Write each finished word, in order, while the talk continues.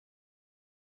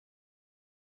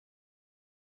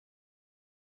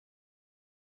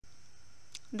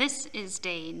This is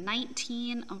day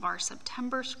 19 of our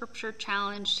September Scripture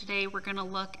Challenge. Today we're going to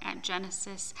look at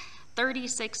Genesis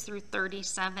 36 through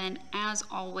 37. As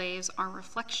always, our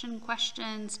reflection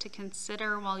questions to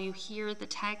consider while you hear the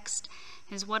text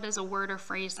is: what is a word or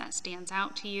phrase that stands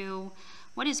out to you?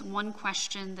 What is one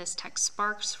question this text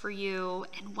sparks for you?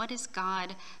 And what is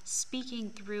God speaking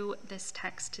through this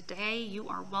text today? You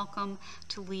are welcome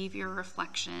to leave your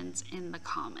reflections in the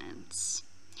comments.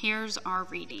 Here's our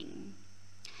reading.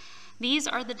 These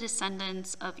are the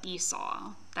descendants of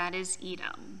Esau, that is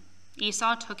Edom.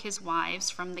 Esau took his wives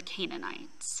from the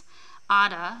Canaanites: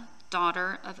 Adah,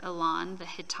 daughter of Elon the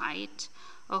Hittite;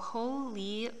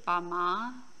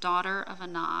 Oholibamah, daughter of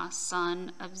Anah,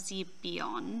 son of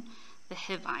Zibeon the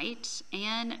Hivite;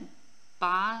 and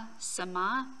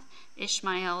Basemath,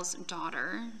 Ishmael's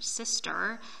daughter,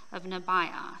 sister of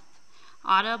Nebaioth.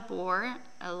 Adah bore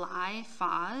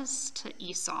Eliphaz to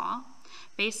Esau.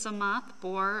 Basemath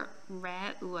bore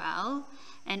Reuel,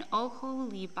 and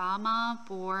Oholibamah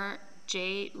bore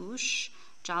Jeush,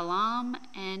 Jalam,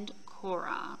 and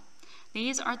Korah.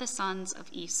 These are the sons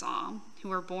of Esau, who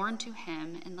were born to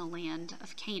him in the land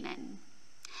of Canaan.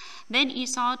 Then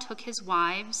Esau took his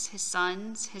wives, his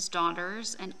sons, his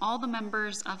daughters, and all the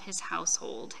members of his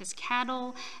household, his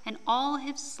cattle, and all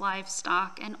his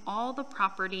livestock, and all the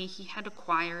property he had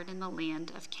acquired in the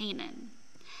land of Canaan.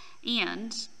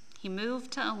 And he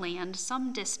moved to a land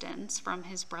some distance from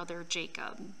his brother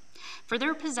Jacob, for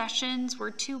their possessions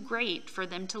were too great for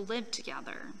them to live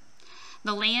together.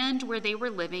 The land where they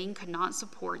were living could not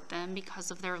support them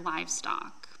because of their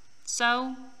livestock.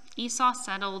 So Esau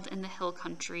settled in the hill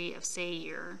country of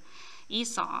Seir.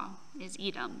 Esau is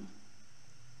Edom.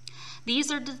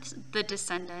 These are the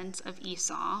descendants of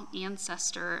Esau,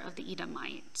 ancestor of the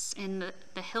Edomites, in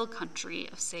the hill country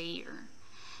of Seir.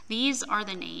 These are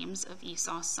the names of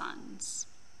Esau's sons: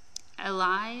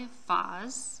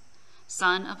 Eliphaz,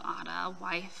 son of Adah,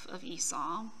 wife of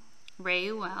Esau;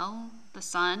 Reuel, the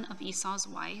son of Esau's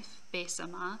wife,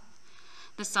 Basemath.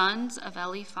 The sons of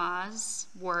Eliphaz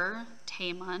were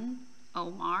Teman,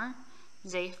 Omar,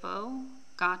 Zapho,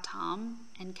 Gatam,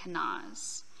 and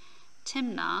Kenaz.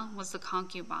 Timnah was the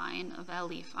concubine of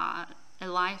Eliphaz,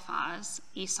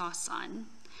 Esau's son.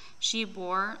 She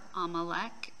bore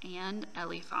Amalek and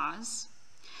Eliphaz.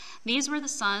 These were the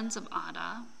sons of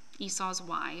Adah, Esau's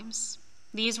wives.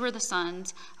 These were the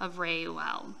sons of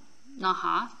Reuel: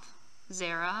 Nahath,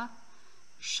 Zerah,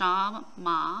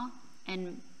 Shammah,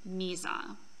 and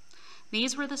Mizah.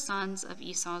 These were the sons of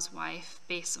Esau's wife,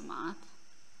 Basemath.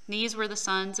 These were the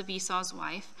sons of Esau's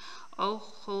wife,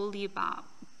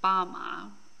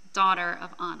 Oholibamah, daughter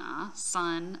of Anah,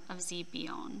 son of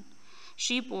Zibeon.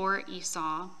 She bore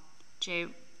Esau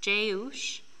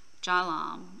Jeush,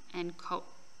 Jalam, and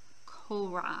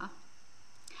Korah.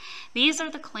 These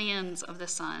are the clans of the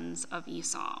sons of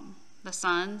Esau, the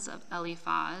sons of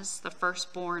Eliphaz, the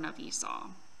firstborn of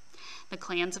Esau. The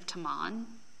clans of Teman: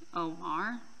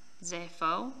 Omar,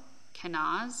 Zapho,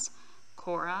 Kenaz,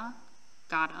 Korah,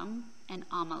 Gatam, and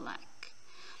Amalek.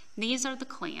 These are the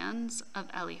clans of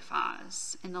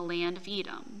Eliphaz in the land of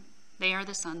Edom. They are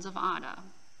the sons of Adah.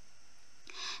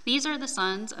 These are the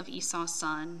sons of Esau's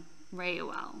son,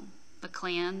 Reuel, the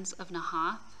clans of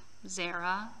Nahath,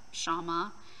 Zerah,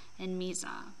 Shammah, and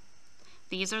Mizah.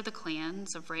 These are the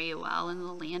clans of Reuel in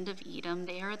the land of Edom.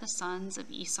 They are the sons of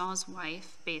Esau's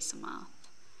wife, Basemath.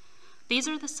 These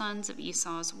are the sons of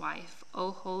Esau's wife,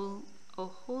 Oholibamah,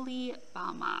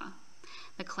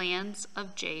 the clans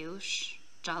of Jeush,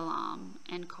 Jalam,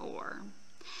 and Korah.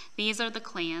 These are the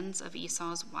clans of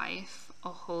Esau's wife,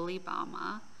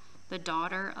 Oholibamah, the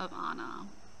daughter of Anah.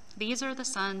 These are the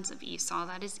sons of Esau,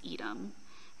 that is Edom,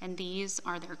 and these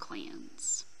are their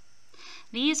clans.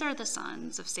 These are the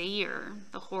sons of Seir,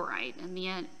 the Horite, and the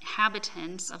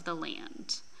inhabitants of the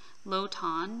land: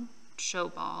 Lotan,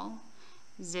 Shobal,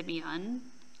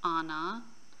 Zibeon, Anah,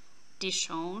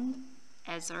 Dishon,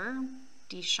 Ezer,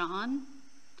 Dishan.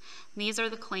 These are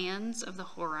the clans of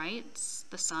the Horites,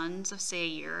 the sons of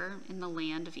Seir in the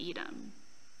land of Edom.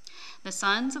 The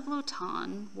sons of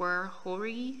Lotan were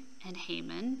Hori and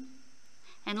Haman,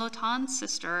 and Lotan's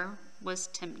sister was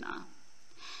Timnah.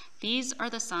 These are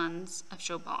the sons of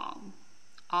Shobal: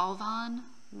 Alvan,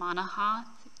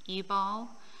 Manahath,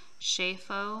 Ebal,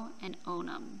 Shapho, and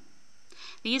Onam.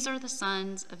 These are the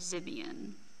sons of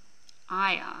Zibeon: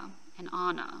 Aiah and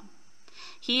Anah.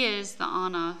 He is the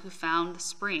Anah who found the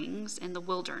springs in the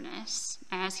wilderness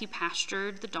as he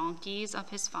pastured the donkeys of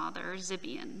his father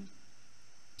Zibeon.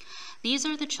 These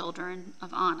are the children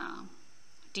of Anah: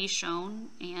 Dishon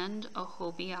and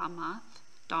Oholibamah,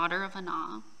 daughter of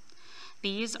Anah.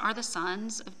 These are the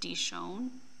sons of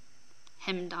Dishon: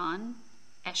 Himdan,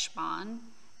 Eshban,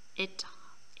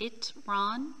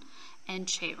 Itran, and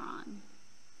Cheran.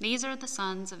 These are the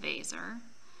sons of Azer,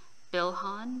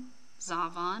 Bilhan,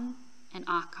 Zavan, and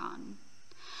Akan.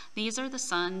 These are the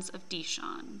sons of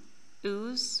Dishon,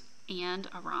 Uz, and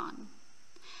Aran.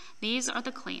 These are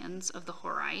the clans of the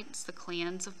Horites, the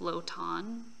clans of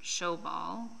Lotan,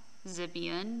 Shobal,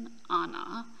 Zibeon,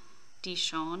 Anna,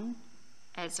 Dishon,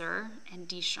 Ezer, and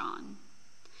Dishon.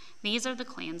 These are the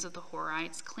clans of the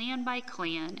Horites, clan by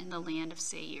clan, in the land of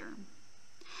Seir.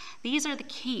 These are the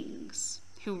kings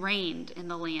who reigned in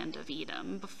the land of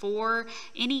Edom before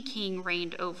any king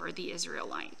reigned over the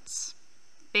Israelites.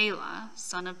 Bela,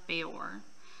 son of Beor,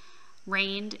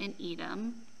 reigned in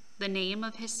Edom, the name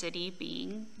of his city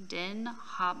being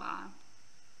Din-Haba.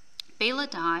 Bela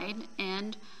died,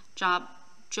 and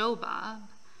Jobab,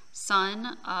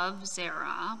 son of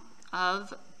Zerah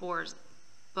of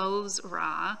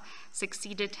Bozrah,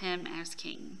 succeeded him as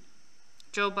king.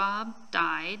 Jobab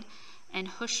died, and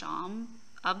Husham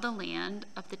of the land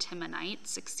of the Timonites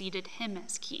succeeded him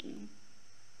as king.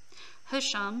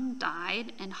 Husham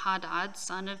died, and Hadad,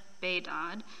 son of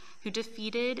Bedad, who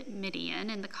defeated Midian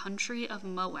in the country of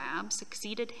Moab,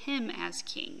 succeeded him as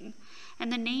king,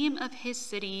 and the name of his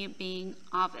city being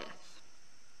Avith.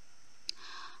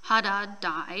 Hadad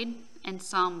died, and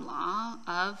Samlah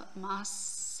of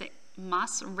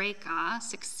Masrekah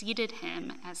succeeded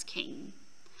him as king.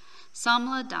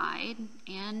 Samlah died,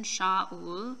 and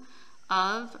Shaul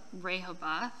of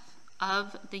Rehoboth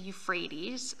of the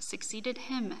Euphrates succeeded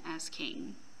him as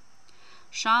king.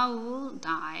 Shaul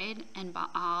died, and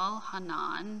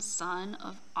Baal-Hanan, son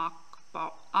of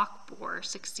Achbor,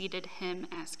 succeeded him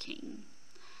as king.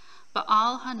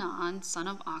 Baal-Hanan, son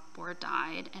of Achbor,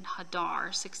 died, and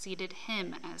Hadar succeeded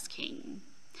him as king,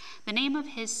 the name of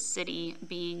his city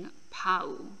being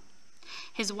Pau.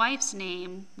 His wife's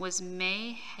name was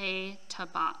Mehetabel,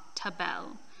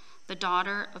 the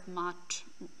daughter of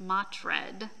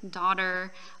Matred,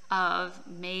 daughter of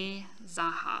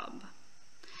Mezahab.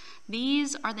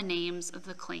 These are the names of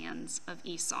the clans of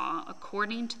Esau,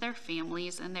 according to their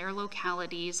families and their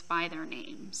localities by their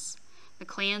names. The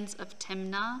clans of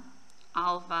Timnah,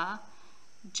 Alva,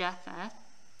 Jetheth,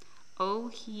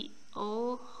 Oholibamah,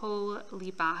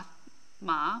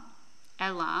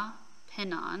 Elah,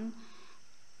 Pinon,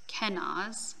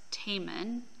 Kenaz,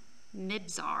 Taman,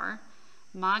 Mibzar,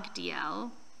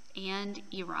 Magdiel, and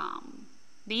Iram.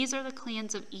 These are the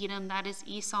clans of Edom, that is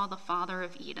Esau, the father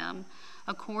of Edom,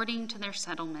 according to their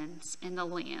settlements in the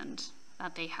land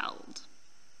that they held.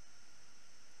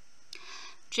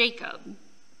 Jacob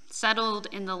settled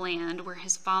in the land where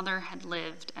his father had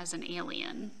lived as an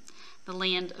alien, the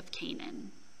land of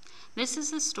Canaan. This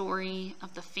is the story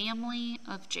of the family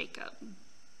of Jacob.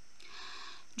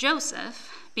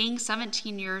 Joseph, being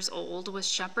 17 years old, was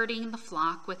shepherding the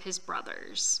flock with his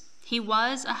brothers. He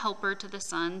was a helper to the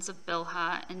sons of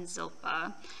Bilhah and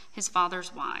Zilpah, his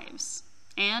father's wives.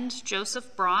 And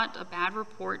Joseph brought a bad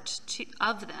report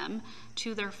of them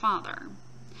to their father.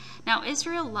 Now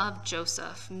Israel loved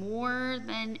Joseph more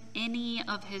than any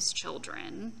of his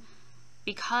children,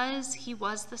 because he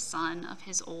was the son of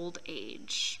his old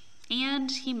age, and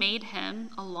he made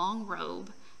him a long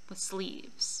robe with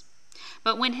sleeves.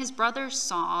 But when his brothers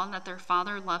saw that their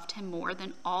father loved him more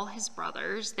than all his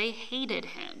brothers, they hated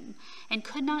him and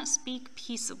could not speak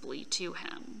peaceably to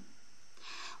him.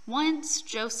 Once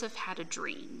Joseph had a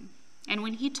dream, and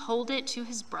when he told it to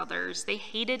his brothers, they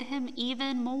hated him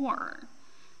even more.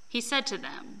 He said to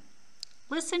them,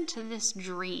 "Listen to this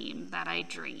dream that I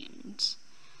dreamed.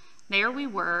 There we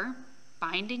were,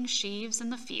 binding sheaves in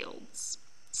the fields.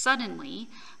 Suddenly,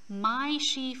 my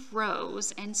sheaf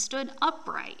rose and stood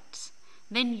upright.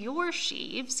 Then your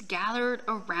sheaves gathered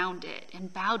around it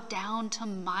and bowed down to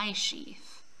my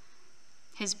sheaf."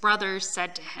 His brothers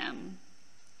said to him,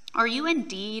 "Are you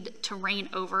indeed to reign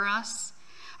over us?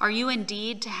 Are you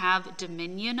indeed to have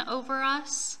dominion over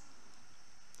us?"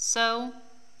 So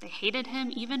they hated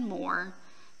him even more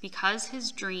because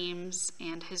his dreams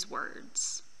and his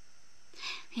words.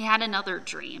 He had another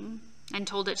dream and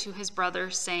told it to his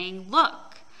brothers, saying,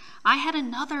 "Look, I had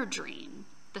another dream.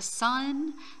 The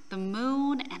sun, the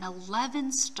moon, and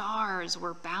 11 stars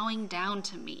were bowing down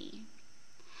to me."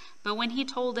 But when he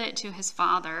told it to his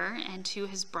father and to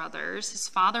his brothers, his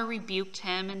father rebuked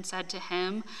him and said to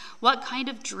him, "What kind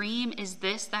of dream is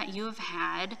this that you have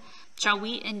had? Shall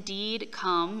we indeed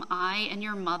come, I and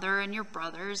your mother and your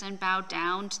brothers, and bow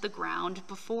down to the ground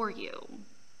before you?"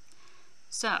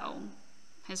 So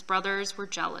his brothers were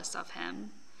jealous of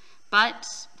him,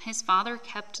 but his father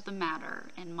kept the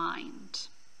matter in mind.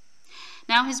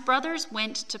 Now his brothers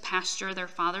went to pasture their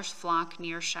father's flock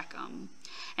near Shechem.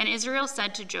 And Israel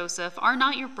said to Joseph, "Are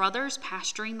not your brothers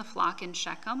pasturing the flock in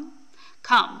Shechem?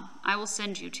 Come, I will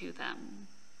send you to them."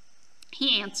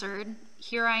 He answered,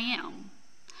 "Here I am."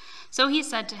 So he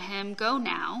said to him, "Go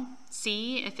now,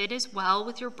 see if it is well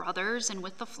with your brothers and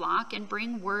with the flock, and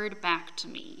bring word back to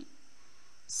me."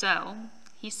 So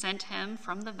he sent him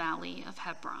from the valley of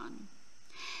Hebron.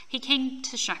 He came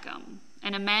to Shechem,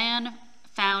 and a man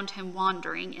found him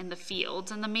wandering in the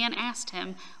fields, and the man asked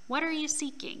him, "What are you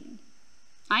seeking?"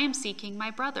 "I am seeking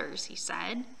my brothers," he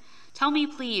said. "Tell me,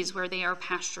 please, where they are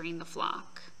pasturing the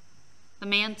flock." The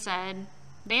man said,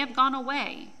 "They have gone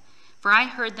away, for I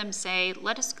heard them say,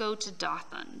 'Let us go to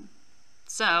Dothan.'"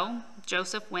 So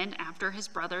Joseph went after his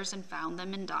brothers and found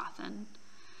them in Dothan.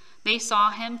 They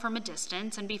saw him from a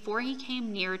distance, and before he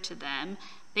came near to them,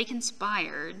 they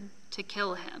conspired to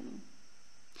kill him.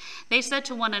 They said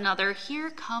to one another, "Here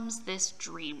comes this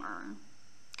dreamer.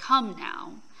 Come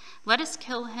now, let us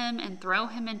kill him and throw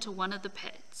him into one of the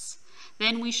pits.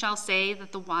 Then we shall say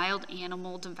that the wild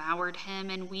animal devoured him,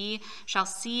 and we shall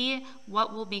see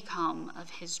what will become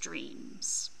of his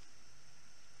dreams."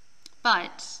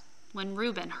 But when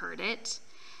Reuben heard it,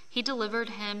 he delivered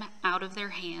him out of their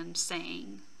hand,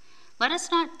 saying, "Let us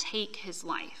not take his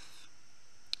life."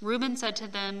 Reuben said to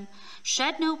them,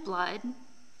 "Shed no blood.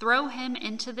 Throw him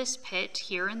into this pit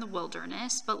here in the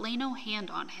wilderness, but lay no hand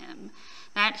on him,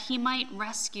 that he might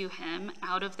rescue him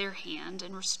out of their hand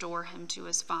and restore him to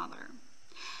his father."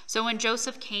 So when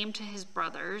Joseph came to his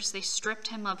brothers, they stripped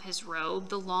him of his robe,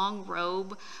 the long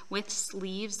robe with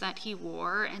sleeves that he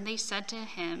wore, and they took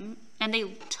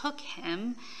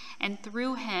him and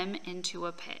threw him into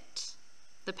a pit.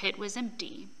 The pit was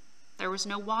empty. There was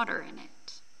no water in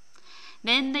it.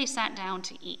 Then they sat down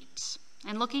to eat.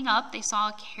 And looking up, they saw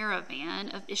a caravan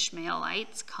of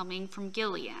Ishmaelites coming from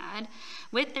Gilead,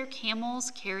 with their camels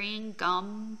carrying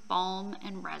gum, balm,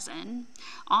 and resin,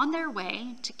 on their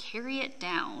way to carry it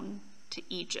down to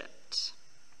Egypt.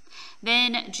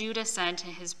 Then Judah said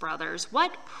to his brothers,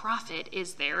 "What profit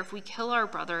is there if we kill our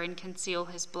brother and conceal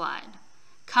his blood?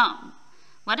 Come,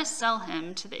 let us sell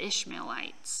him to the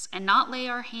Ishmaelites, and not lay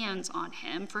our hands on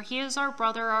him, for he is our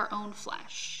brother, our own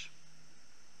flesh."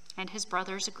 And his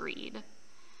brothers agreed.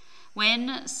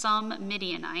 When some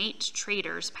Midianite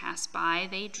traders passed by,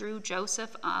 they drew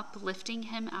Joseph up, lifting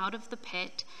him out of the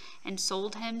pit, and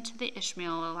sold him to the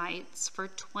Ishmaelites for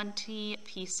 20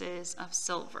 pieces of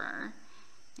silver.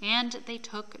 And they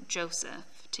took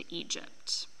Joseph to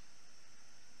Egypt.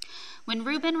 When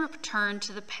Reuben returned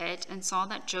to the pit and saw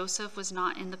that Joseph was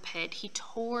not in the pit, he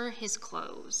tore his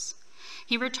clothes.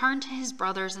 He returned to his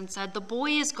brothers and said, "The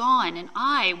boy is gone, and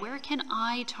where can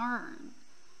I turn?"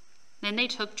 Then they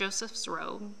took Joseph's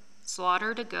robe,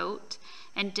 slaughtered a goat,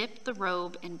 and dipped the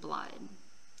robe in blood.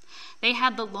 They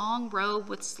had the long robe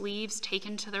with sleeves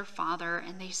taken to their father,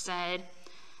 and they said,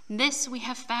 "This we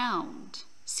have found.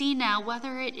 See now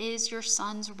whether it is your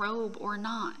son's robe or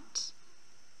not."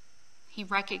 He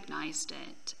recognized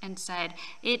it and said,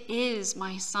 "It is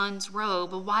my son's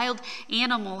robe. A wild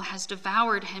animal has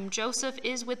devoured him. Joseph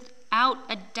is without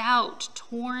a doubt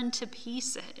torn to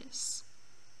pieces."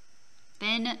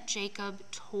 Then Jacob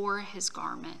tore his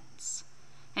garments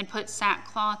and put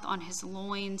sackcloth on his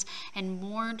loins and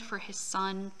mourned for his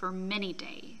son for many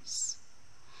days.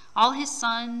 All his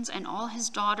sons and all his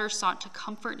daughters sought to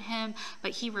comfort him,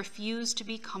 but he refused to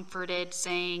be comforted,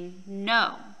 saying,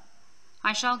 "No,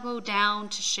 I shall go down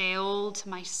to Sheol to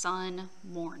my son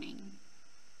mourning."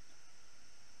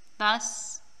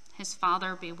 Thus his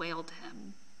father bewailed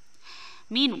him.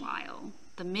 Meanwhile,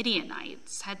 the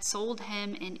Midianites had sold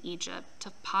him in Egypt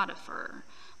to Potiphar,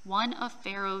 one of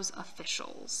Pharaoh's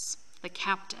officials, the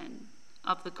captain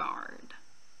of the guard.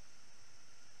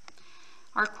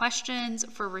 Our questions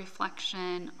for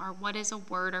reflection are: what is a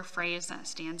word or phrase that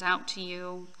stands out to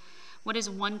you? What is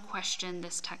one question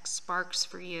this text sparks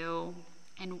for you?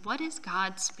 And what is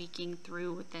God speaking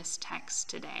through this text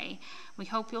today? We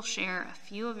hope you'll share a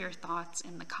few of your thoughts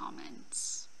in the comments.